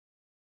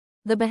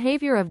The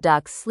behavior of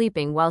ducks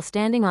sleeping while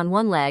standing on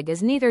one leg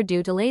is neither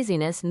due to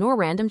laziness nor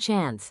random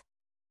chance.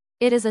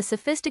 It is a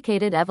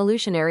sophisticated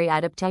evolutionary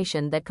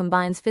adaptation that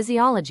combines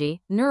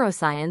physiology,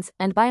 neuroscience,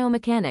 and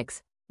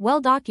biomechanics, well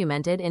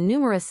documented in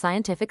numerous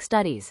scientific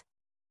studies.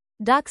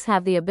 Ducks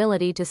have the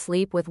ability to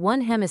sleep with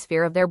one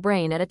hemisphere of their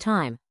brain at a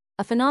time,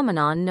 a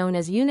phenomenon known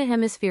as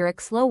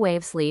unihemispheric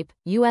slow-wave sleep,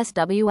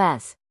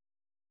 USWS.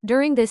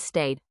 During this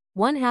state,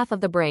 one half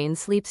of the brain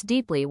sleeps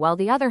deeply while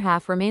the other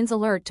half remains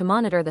alert to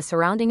monitor the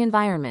surrounding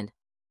environment.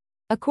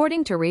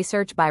 According to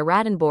research by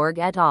Radenborg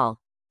et al.,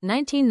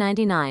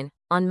 1999,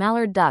 on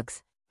mallard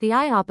ducks, the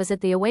eye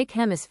opposite the awake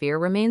hemisphere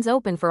remains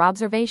open for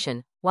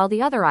observation, while the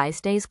other eye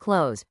stays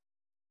closed.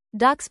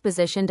 Ducks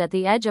positioned at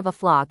the edge of a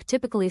flock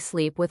typically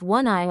sleep with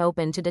one eye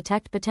open to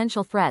detect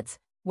potential threats,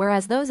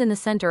 whereas those in the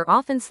center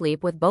often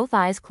sleep with both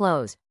eyes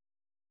closed.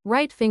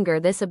 Right finger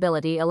this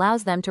ability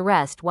allows them to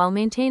rest while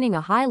maintaining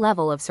a high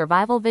level of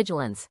survival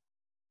vigilance.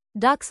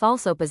 Ducks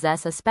also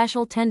possess a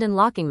special tendon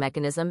locking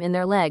mechanism in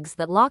their legs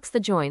that locks the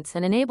joints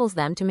and enables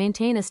them to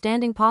maintain a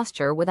standing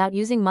posture without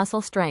using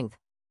muscle strength.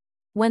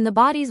 When the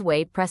body's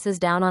weight presses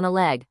down on a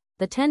leg,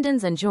 the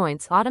tendons and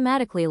joints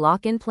automatically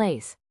lock in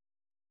place.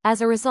 As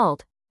a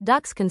result,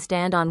 ducks can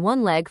stand on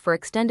one leg for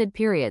extended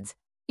periods,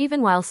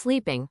 even while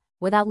sleeping,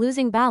 without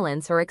losing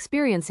balance or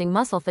experiencing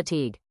muscle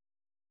fatigue.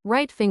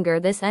 Right finger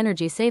this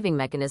energy-saving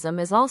mechanism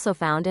is also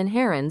found in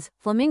herons,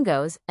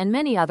 flamingos, and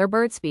many other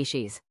bird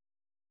species.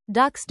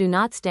 Ducks do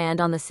not stand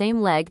on the same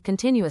leg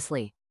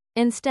continuously.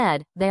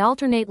 Instead, they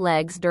alternate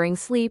legs during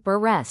sleep or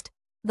rest.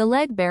 The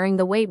leg bearing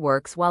the weight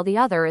works while the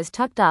other is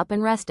tucked up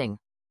and resting.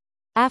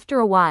 After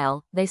a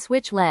while, they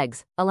switch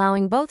legs,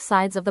 allowing both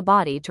sides of the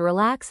body to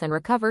relax and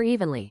recover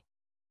evenly.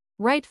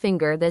 Right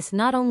finger this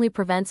not only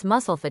prevents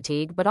muscle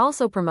fatigue but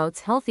also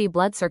promotes healthy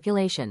blood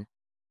circulation.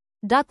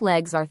 Duck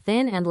legs are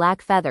thin and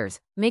lack feathers,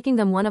 making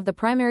them one of the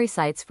primary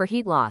sites for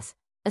heat loss,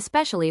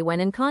 especially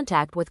when in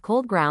contact with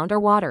cold ground or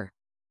water.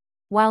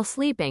 While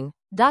sleeping,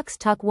 ducks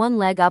tuck one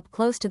leg up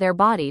close to their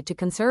body to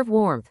conserve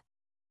warmth.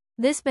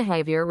 This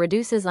behavior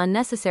reduces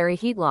unnecessary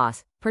heat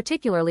loss,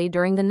 particularly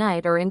during the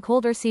night or in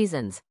colder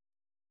seasons.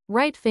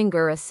 Right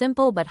finger a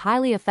simple but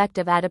highly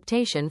effective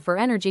adaptation for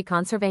energy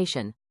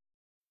conservation.